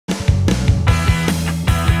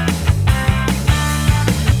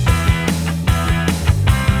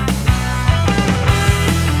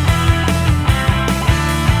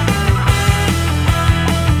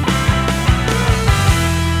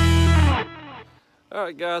All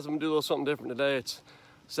right, guys, I'm gonna do a little something different today. It's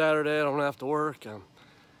Saturday, I don't have to work.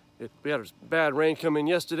 We had a bad rain come in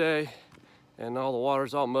yesterday, and all the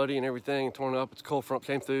water's all muddy and everything, torn up. It's a cold front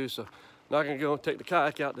came through, so I'm not gonna go take the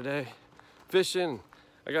kayak out today fishing.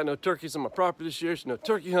 I got no turkeys on my property this year, so no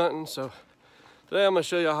turkey hunting. So today I'm gonna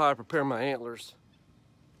show you how I prepare my antlers.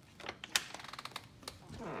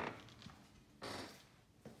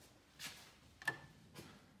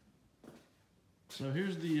 So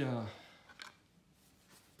here's the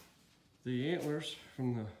antlers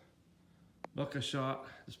from the buck I shot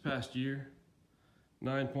this past year.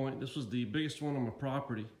 9-point. This was the biggest one on my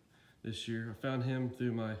property this year. I found him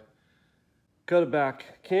through my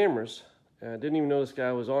cut-back cameras. I didn't even know this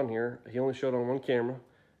guy was on here. He only showed on one camera.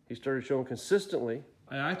 He started showing consistently.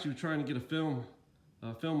 I actually was trying to get a film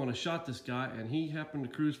when I shot this guy, and he happened to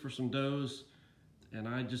cruise for some does, and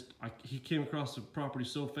he came across the property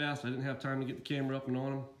so fast I didn't have time to get the camera up and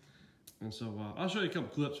on him. And so I'll show you a couple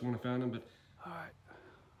clips when I found him. But all right,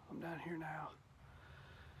 I'm down here now.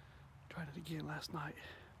 Tried it again last night.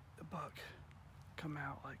 The buck come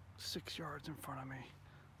out like 6 yards in front of me.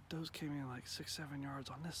 Does came in like 6-7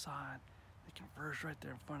 yards on this side. They converged right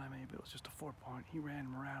there in front of me, but it was just a 4-point. He ran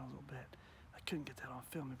him around a little bit. I couldn't get that on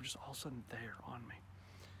film. They were just all of a sudden there on me.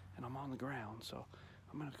 And I'm on the ground, so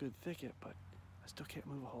I'm in a good thicket, but I still can't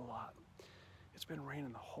move a whole lot. It's been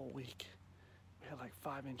raining the whole week. We had like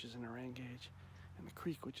 5 inches in the rain gauge, and the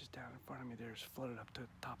creek, which is down in front of me there, is flooded up to the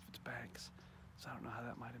top of its banks. So I don't know how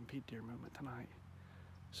that might impede deer movement tonight.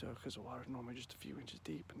 So, because the water's normally just a few inches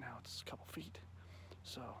deep, and now it's a couple feet.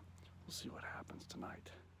 So, we'll see what happens tonight.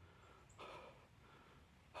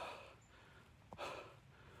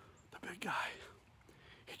 The big guy,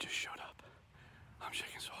 he just showed up. I'm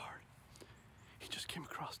shaking so hard. He just came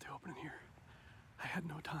across the opening here. I had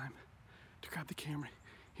no time to grab the camera.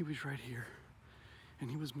 He was right here, and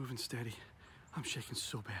he was moving steady. I'm shaking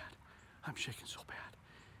so bad. I'm shaking so bad.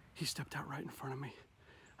 He stepped out right in front of me.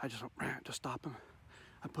 I just went to stop him.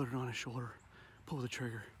 I put it on his shoulder, pulled the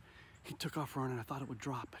trigger. He took off running. I thought it would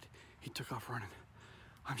drop, but he took off running.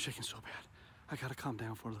 I'm shaking so bad. I gotta calm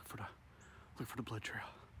down before I look for the blood trail.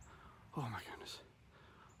 Oh my goodness.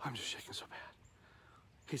 I'm just shaking so bad.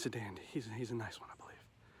 He's a dandy. He's a nice one, I believe.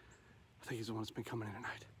 I think he's the one that's been coming in at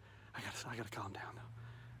night. I gotta calm down though.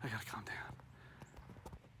 I gotta calm down.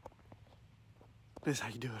 This is how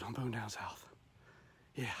you do it on Boone Down South.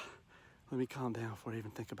 Yeah. Let me calm down before I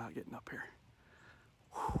even think about getting up here.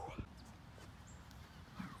 Whew. All right,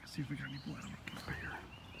 we're gonna see if we got any blood right here.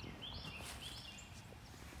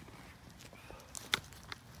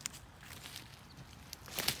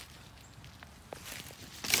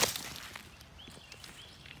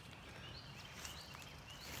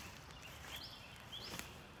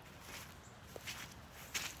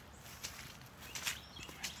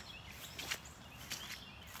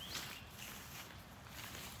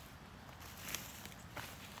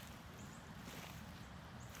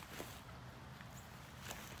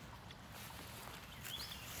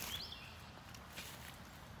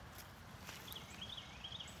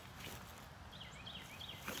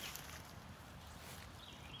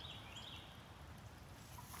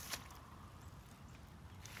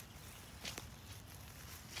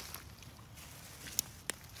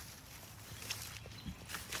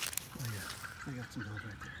 I got some blood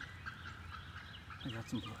right there. I got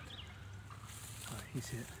some blood. All right, he's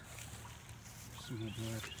hit. There's some more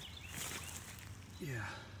blood. Yeah.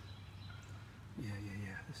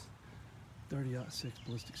 This 30-06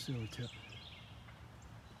 ballistic silver tip.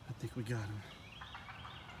 I think we got him.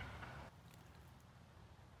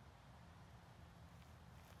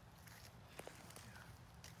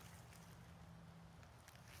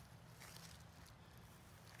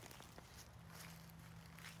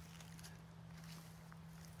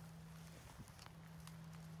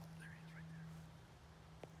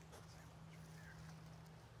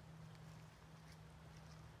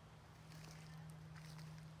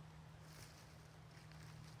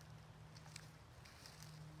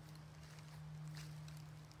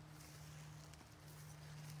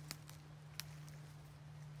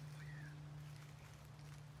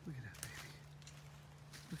 Look at that, baby.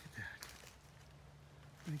 Look at that.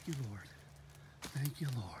 Thank you, Lord. Thank you,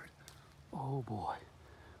 Lord. Oh, boy.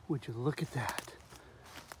 Would you look at that?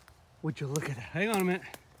 Would you look at that? Hang on a minute.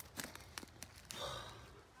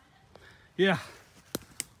 Yeah.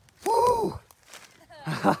 Woo!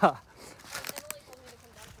 All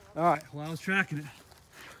right, well, I was tracking it.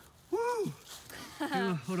 Woo!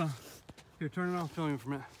 Here, hold on. Here, turn it on, film me for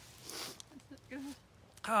a minute.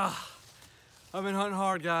 I've been hunting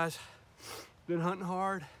hard, guys. Been hunting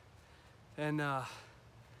hard. And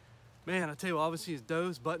man, I tell you what, obviously it's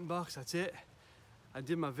does, button bucks, that's it. I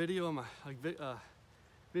did my video on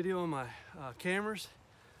my cameras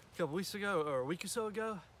a couple weeks ago, or a week or so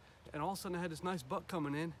ago, and all of a sudden I had this nice buck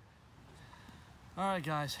coming in. All right,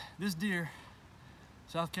 guys, this deer,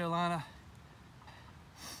 South Carolina.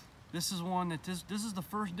 This is one that this is the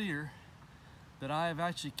first deer that I have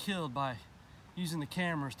actually killed by using the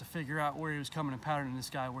cameras to figure out where he was coming and patterning this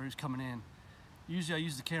guy where he was coming in. Usually I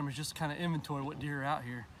use the cameras just to kind of inventory what deer are out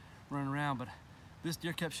here running around, but this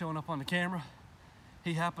deer kept showing up on the camera.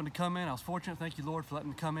 He happened to come in. I was fortunate, thank you Lord for letting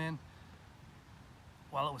him come in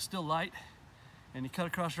while it was still light, and he cut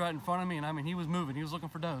across right in front of me, and I mean he was moving, he was looking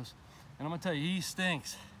for does. And I'm gonna tell you, he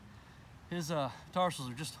stinks. His tarsals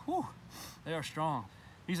are just, whew, they are strong.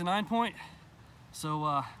 He's a 9-point,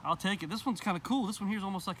 so I'll take it. This one's kind of cool. This one here is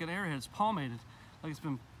almost like an arrowhead. It's palmated, like it's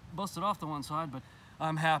been busted off the one side, but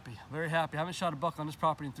I'm happy, very happy. I haven't shot a buck on this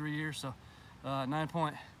property in 3 years, so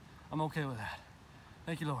 9-point, I'm okay with that.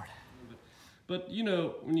 Thank you, Lord. But you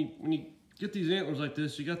know, when you get these antlers like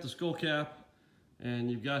this, you got the skull cap, and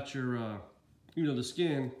you've got your, you know, the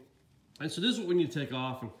skin, and so this is what we need to take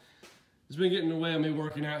off. And it's been getting in the way of me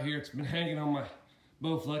working out here. It's been hanging on my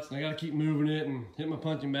Bowflex, and I got to keep moving it and hit my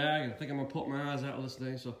punching bag. And I think I'm gonna put my eyes out with this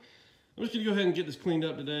thing. So I'm just gonna go ahead and get this cleaned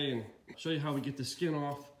up today and show you how we get the skin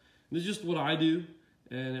off. And this is just what I do,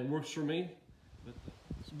 and it works for me.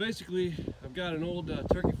 So basically, I've got an old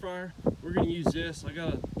turkey fryer. We're gonna use this. I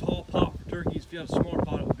got a tall pot for turkeys. If you have a smaller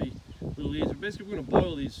pot, it would be a little easier. Basically, we're gonna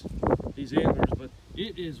boil these antlers, but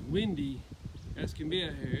it is windy as can be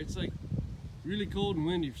out here. It's like really cold and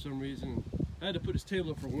windy for some reason. I had to put this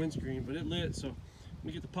table up for windscreen, but it lit, so let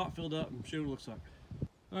me get the pot filled up and show you what it looks like.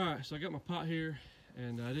 All right, so I got my pot here,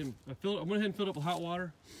 and I went ahead and filled it up with hot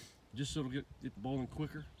water, just so it'll get boiling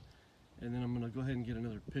quicker. And then I'm gonna go ahead and get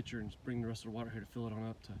another pitcher and just bring the rest of the water here to fill it on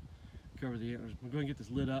up to cover the antlers. I'm going to get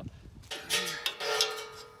this lid up.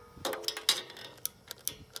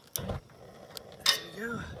 There we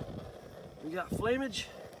go. We got flamage.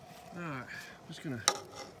 All right, I'm just gonna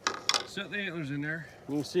set the antlers in there.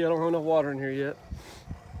 You can see I don't have enough water in here yet.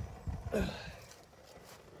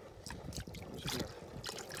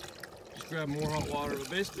 Just grab more hot water.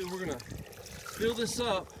 But basically, we're gonna fill this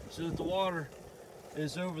up so that the water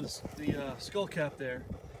is over the skull cap there.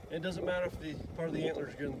 And it doesn't matter if the part of the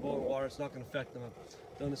antlers are getting the boiling water, it's not gonna affect them.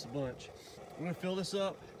 I've done this a bunch. I'm gonna fill this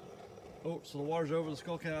up, so the water's over the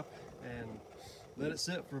skull cap, and let it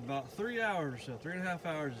sit for about 3 hours or so. 3.5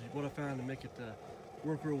 hours is what I found to make it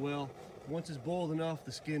work real well. Once it's boiled enough,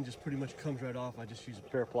 the skin just pretty much comes right off. I just use a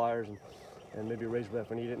pair of pliers and maybe a razor blade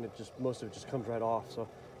if I need it, and most of it just comes right off. So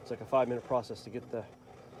it's like a 5-minute process to get the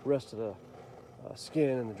rest of the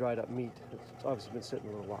skin and the dried up meat. It's obviously been sitting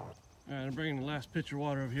a little while. All right, I'm bringing the last pitcher of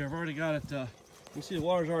water over here. I've already got it, you can see the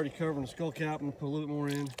water's already covering the skull cap. I'm gonna put a little bit more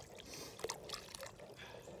in.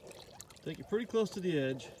 Take it pretty close to the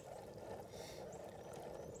edge.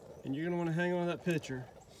 And you're gonna wanna hang on to that pitcher.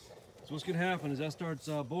 So what's gonna happen is that starts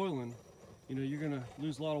boiling, you know, you're gonna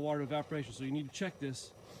lose a lot of water to evaporation. So you need to check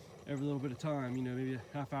this every little bit of time, you know, maybe a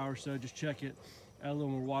half hour or so, just check it. Add a little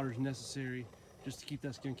more water as necessary just to keep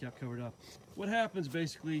that skin cap covered up. What happens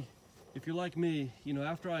basically, if you're like me, you know,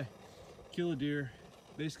 after I kill a deer,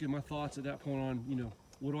 basically my thoughts at that point on, you know,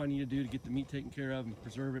 what do I need to do to get the meat taken care of and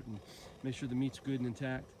preserve it and make sure the meat's good and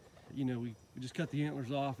intact. You know, we just cut the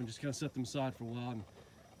antlers off and just kind of set them aside for a while. And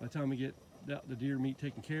by the time we get the deer meat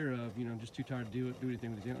taken care of, you know, I'm just too tired to do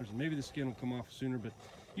anything with these antlers. And maybe the skin will come off sooner, but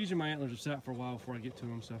usually my antlers have sat for a while before I get to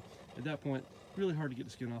them. So at that point, really hard to get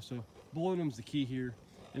the skin off. So boiling them is the key here.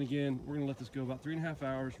 And again, we're gonna let this go about 3.5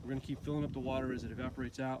 hours. We're gonna keep filling up the water as it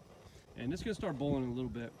evaporates out. And it's gonna start boiling in a little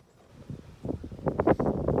bit.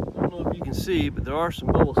 I don't know if you can see, but there are some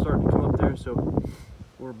bubbles starting to come up there. So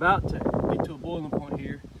we're about to get to a boiling point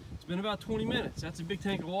here. It's been about 20 minutes. That's a big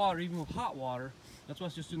tank of water, even with hot water. That's why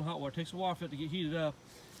it's just doing hot water. It takes a while for it to get heated up.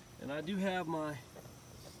 And I do have my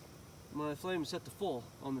flame set to full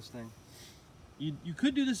on this thing. You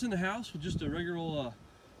could do this in the house with just a regular,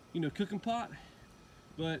 you know, cooking pot.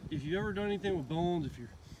 But if you've ever done anything with bones, if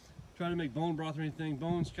you're trying to make bone broth or anything,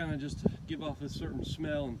 bones kind of just give off a certain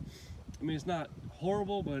smell. And I mean, it's not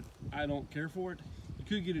horrible, but I don't care for it. You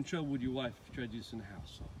could get in trouble with your wife if you try to do this in the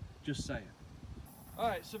house. So just saying. All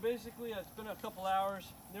right, so basically it's been a couple hours.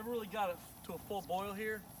 Never really got it to a full boil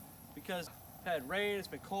here because it's had rain, it's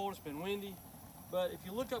been cold, it's been windy. But if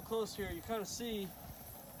you look up close here, you kind of see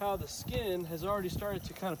how the skin has already started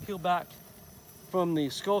to kind of peel back from the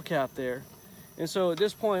skull cap there. And so at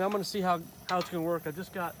this point, I'm gonna see how it's gonna work. I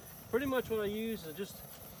just got pretty much what I use is just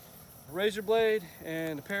a razor blade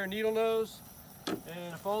and a pair of needle nose.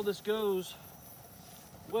 And if all this goes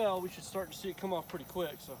well, we should start to see it come off pretty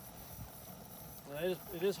quick. So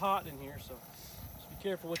it is hot in here, so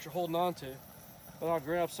careful what you're holding on to. But I'll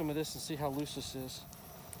grab some of this and see how loose this is.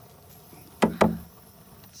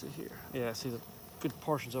 See here. Yeah, see the good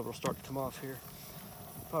portions of it will start to come off here.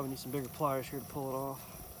 Probably need some bigger pliers here to pull it off.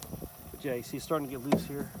 But yeah, you see it's starting to get loose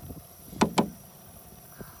here.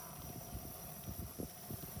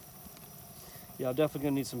 Yeah, I'm definitely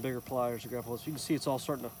gonna need some bigger pliers to grapple this. You can see it's all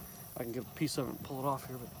starting to, I can get a piece of it and pull it off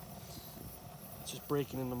here, but it's just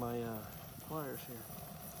breaking into my pliers here.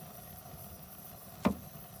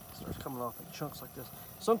 It starts coming off in chunks like this.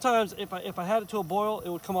 Sometimes if I had it to a boil, it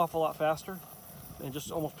would come off a lot faster and just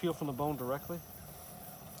almost peel from the bone directly.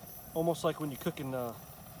 Almost like when you're cooking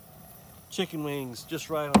chicken wings just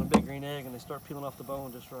right on a big green egg and they start peeling off the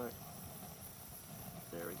bone just right.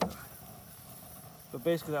 There we go. But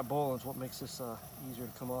basically that boiling is what makes this easier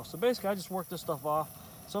to come off. So basically I just work this stuff off.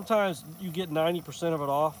 Sometimes you get 90% of it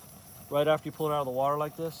off right after you pull it out of the water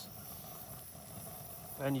like this.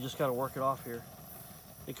 And you just gotta work it off here.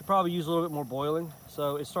 It could probably use a little bit more boiling.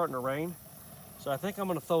 So it's starting to rain. So I think I'm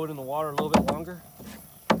gonna throw it in the water a little bit longer.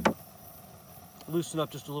 Loosen up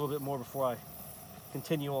just a little bit more before I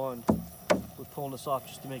continue on with pulling this off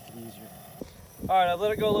just to make it easier. All right, I've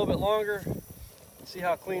let it go a little bit longer. See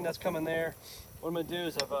how clean that's coming there. What I'm gonna do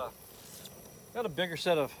is I've got a bigger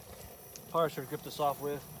set of pliers to grip this off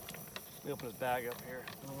with. Let me open this bag up here.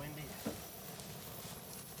 It's a little windy.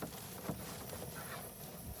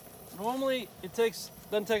 Normally it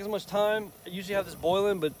doesn't take as much time. I usually have this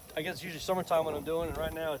boiling, but I guess it's usually summertime when I'm doing it.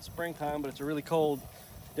 Right now it's springtime, but it's a really cold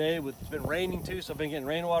day. It's been raining too, so I've been getting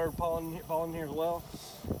rainwater falling here as well. So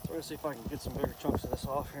we're gonna see if I can get some bigger chunks of this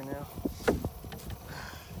off here now.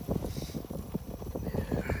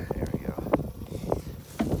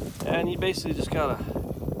 And you basically just gotta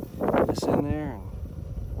put this in there and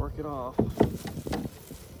work it off.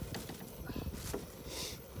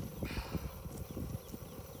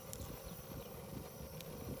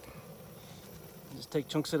 Just take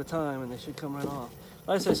chunks at a time and they should come right off.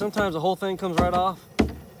 Like I say, sometimes the whole thing comes right off,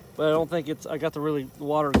 but I don't think I got the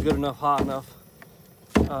water good enough, hot enough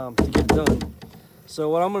to get it done. So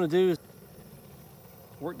what I'm gonna do is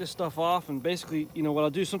work this stuff off, and basically, you know, what I'll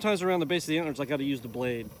do sometimes around the base of the antlers, I gotta use the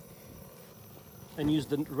blade and use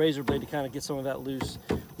the razor blade to kind of get some of that loose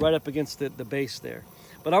right up against the base there.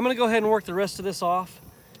 But I'm gonna go ahead and work the rest of this off,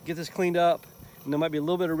 get this cleaned up, and there might be a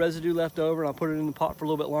little bit of residue left over, and I'll put it in the pot for a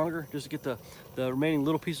little bit longer just to get the remaining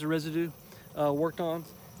little piece of residue worked on,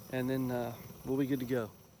 and then we'll be good to go.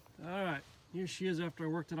 All right, here she is after I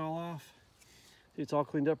worked it all off. See, it's all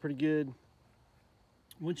cleaned up pretty good.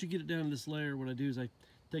 Once you get it down to this layer, what I do is I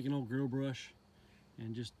take an old grill brush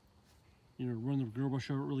and just, you know, run the grill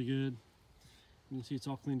brush over it really good. You can see it's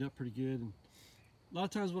all cleaned up pretty good. And a lot of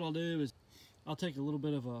times what I'll do is I'll take a little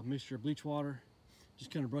bit of a mixture of bleach water,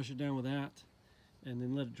 just kind of brush it down with that, and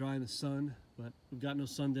then let it dry in the sun. But we've got no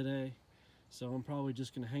sun today, so I'm probably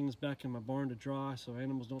just gonna hang this back in my barn to dry so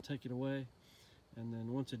animals don't take it away. And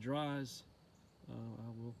then once it dries, I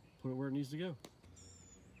will put it where it needs to go.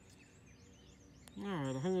 All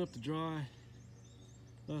right, I hung it up to dry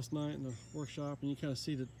last night in the workshop, and you kind of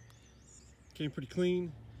see that it came pretty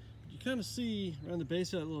clean. You kind of see around the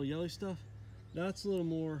base of that little yellow stuff, that's a little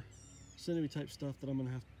more sinewy type stuff that I'm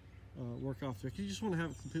gonna have to work off there, because you just want to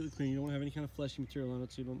have it completely clean. You don't want to have any kind of fleshy material on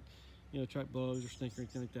it, so you don't, you know, trap bugs or stink or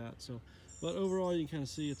anything like that. So, but overall, you can kind of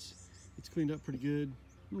see it's cleaned up pretty good.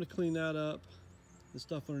 I'm gonna clean that up. The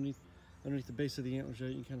stuff underneath the base of the antlers there,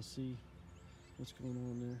 you can kind of see what's going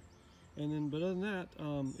on there. And then, but other than that,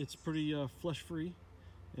 it's pretty flesh free.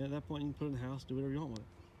 And at that point, you can put it in the house, do whatever you want with it.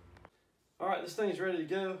 All right, this thing is ready to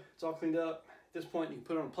go. It's all cleaned up. At this point, you can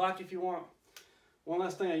put it on a plaque if you want. One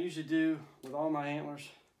last thing I usually do with all my antlers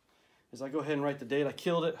is I go ahead and write the date I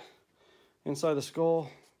killed it inside the skull.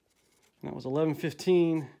 And that was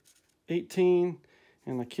 11/15/18,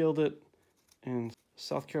 and I killed it in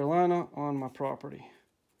South Carolina on my property.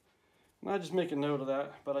 And I just make a note of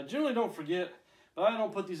that, but I generally don't forget, but I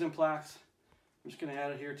don't put these in plaques. I'm just gonna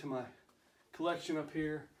add it here to my collection up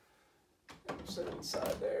here. Set it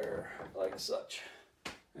inside there like such,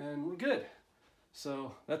 and we're good.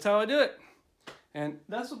 So that's how I do it. And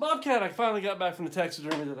that's the bobcat I finally got back from the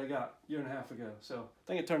taxidermy that I got a year and a half ago. So I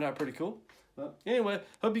think it turned out pretty cool. But anyway,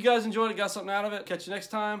 hope you guys enjoyed it, got something out of it. Catch you next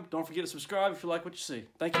time. Don't forget to subscribe if you like what you see.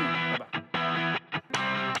 Thank you. Bye-bye.